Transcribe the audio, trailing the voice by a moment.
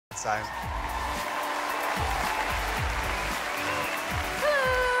Same.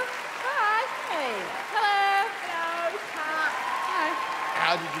 Hello. Hi. Hey. Hello. Hello. Hi.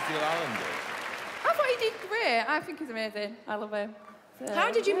 How did you feel Alan did? I thought he did great. I think he's amazing. I love him. So, How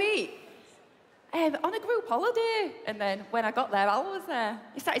did you meet? on a group holiday. And then when I got there, Al was there.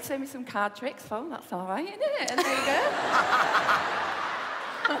 He started showing me some card tricks. Oh, that's all right, isn't it? And there you go.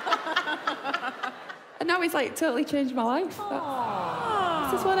 And now he's like totally changed my life.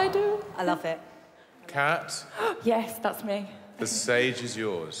 This is what I do. I love it. Kat, Yes, that's me. the stage is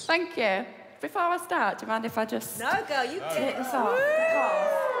yours. Thank you. Before I start, do you mind if I just No, girl, you take this off?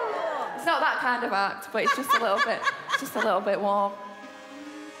 Because it's not that kind of act, but it's just a little bit, warm.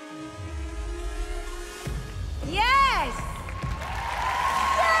 Yes!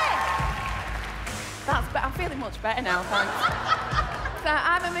 I'm feeling much better now, thanks. So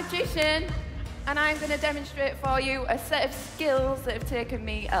I'm a magician, and I'm going to demonstrate for you a set of skills that have taken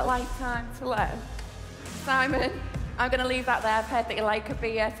me a lifetime to learn. Simon, I'm going to leave that there. I've heard that you like a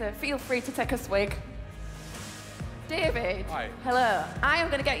beer, so feel free to take a swig. David. Hi. Hello. I am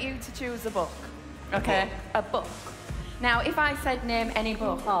going to get you to choose a book. Okay? A book. Now, if I said name any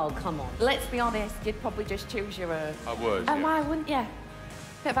book, Oh, come on. let's be honest, you'd probably just choose your own. I would. And yeah. why wouldn't you?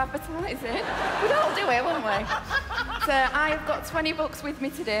 Bit of advertising. We'd all do it, wouldn't we? So I've got 20 books with me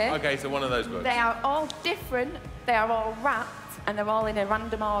today. Okay, so one of those books. They are all different, they are all wrapped, and they're all in a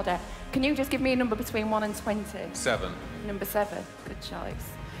random order. Can you just give me a number between 1 and 20? 7. Number 7. Good choice.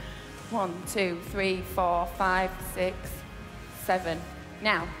 1, 2, 3, 4, 5, 6, 7.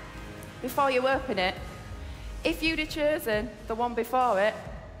 Now, before you open it, if you'd have chosen the one before it,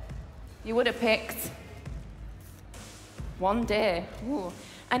 you would have picked One Day. Ooh.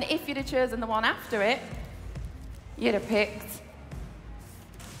 And if you'd have chosen the one after it, you'd have picked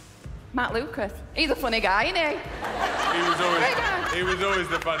Matt Lucas. He's a funny guy, isn't he? He was always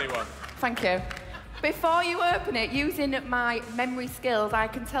the funny one. Thank you. Before you open it, using my memory skills, I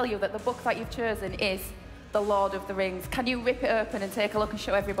can tell you that the book that you've chosen is The Lord of the Rings. Can you rip it open and take a look and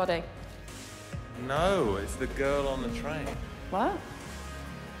show everybody? No, it's the girl on the train. What?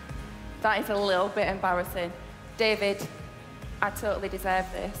 That is a little bit embarrassing. David, I totally deserve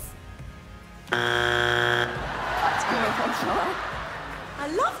this. I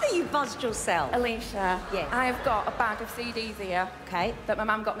love that you buzzed yourself. Alicia, Yes. I have got a bag of CDs here. Okay. That my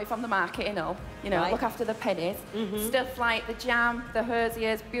mum got me from the market, you know, Right. look after the pennies. Stuff like The Jam, The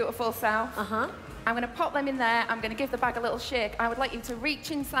Hosiers, Beautiful South. Uh-huh. I'm going to pop them in there. I'm going to give the bag a little shake. I would like you to reach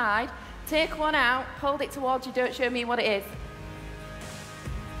inside, take one out, hold it towards you, don't show me what it is.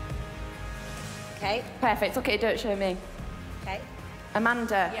 Okay. Perfect, okay, don't show me. Okay.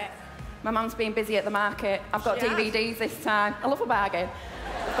 Amanda. Yes. My mum's been busy at the market. I've got She has. DVDs this time. I love a bargain.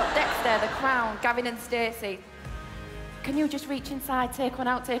 I've got Dexter, The Crown, Gavin and Stacey. Can you just reach inside, take one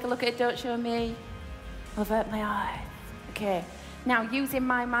out, take a look at it, don't show me? Avert my eyes. Okay. Now, using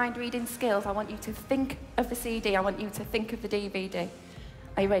my mind-reading skills, I want you to think of the CD. I want you to think of the DVD.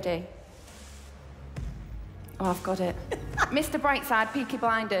 Are you ready? Oh, I've got it. Mr. Brightside, Peaky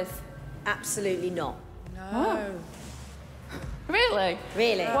Blinders. Absolutely not. Oh. Really?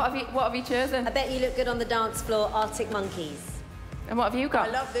 Really? What have you chosen? I bet you look good on the dance floor, Arctic Monkeys. And what have you got?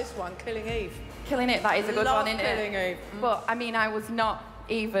 I love this one, Killing Eve. Killing It, that is a good Love one, isn't Killing it? Eve. But, I mean, I was not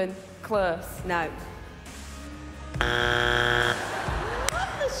even close. No.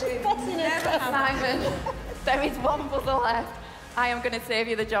 Simon, there is one puzzle left. I am going to save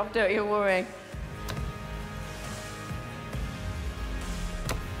you the job, don't you worry.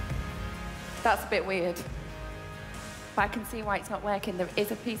 That's a bit weird. But I can see why it's not working. There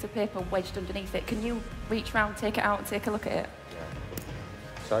is a piece of paper wedged underneath it. Can you reach round, take it out and take a look at it?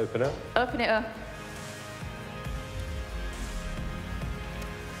 So open it. Open it up.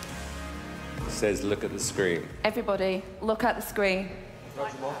 It says look at the screen. Everybody, look at the screen.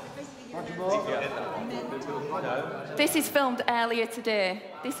 This is filmed earlier today.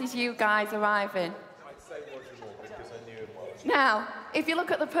 This is you guys arriving. Now, if you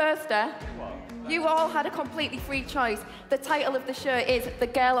look at the poster, you all had a completely free choice. The title of the show is The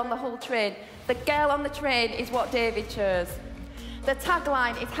Girl on the Hull Train. The Girl on the Train is what David chose. The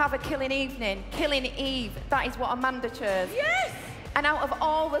tagline is Have a Killing Evening, Killing Eve. That is what Amanda chose. Yes! And out of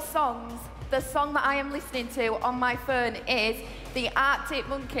all the songs, the song that I am listening to on my phone is the Arctic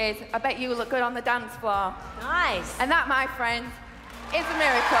Monkeys. I bet you look good on the dance floor. Nice. And that, my friends, is a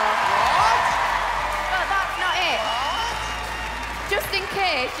miracle. What? But that's not it. Just in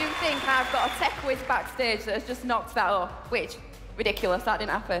case you think I've got a tech whiz backstage that has just knocked that up, which, ridiculous, that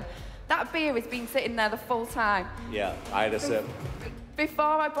didn't happen. That beer has been sitting there the full time. Yeah, I had a sip. Before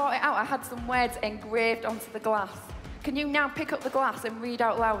I brought it out, I had some words engraved onto the glass. Can you now pick up the glass and read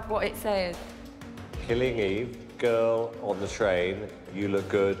out loud what it says? Killing Eve, girl on the train, you look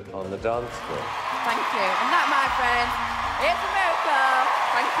good on the dance floor. Thank you. And that, my friend, is a miracle.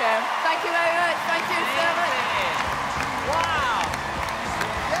 Thank you. Thank you very much. Thank you so much. Wow!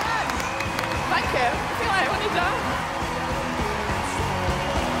 Yes! Thank you. I feel like when you're done.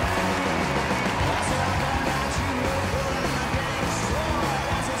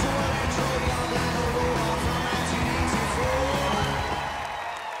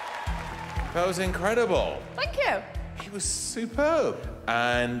 That was incredible. Thank you. It was superb.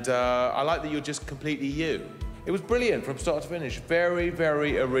 And I like that you're just completely you. It was brilliant from start to finish. Very,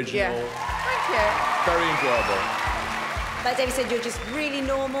 very original. Yeah. Thank you. Very enjoyable. Like David said, you're just really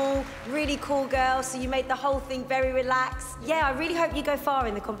normal, really cool girl, so you made the whole thing very relaxed. Yeah, I really hope you go far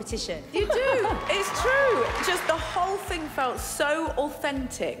in the competition. You do. It's true. Just the whole thing felt so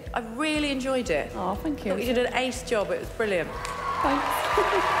authentic. I really enjoyed it. Oh, thank you. I thought you did an ace job. It was brilliant. Thanks.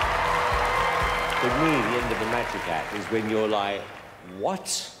 For me, the end of the magic act is when you're like,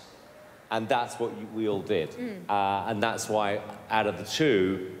 what? And that's what we all did. And that's why, out of the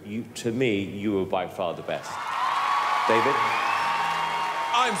two, to me, you were by far the best. David?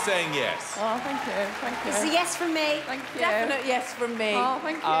 I'm saying yes. Oh, thank you. Thank you. It's a yes from me. Thank you. Definite yes from me. Oh,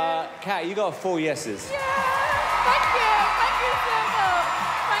 thank you. Kat, you got 4 yeses. Yeah. Thank you. Thank you so much.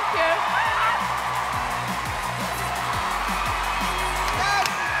 Thank you.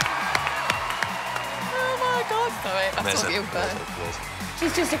 Sorry, that's all you,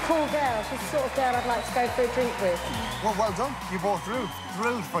 She's just a cool girl. She's the sort of girl I'd like to go for a drink with. Well done. You both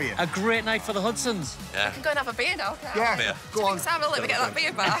thrilled for you. A great night for the Hudsons. I can go and have a beer now, okay? Yeah, go on. Sam will let me get that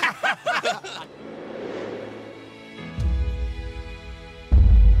beer back.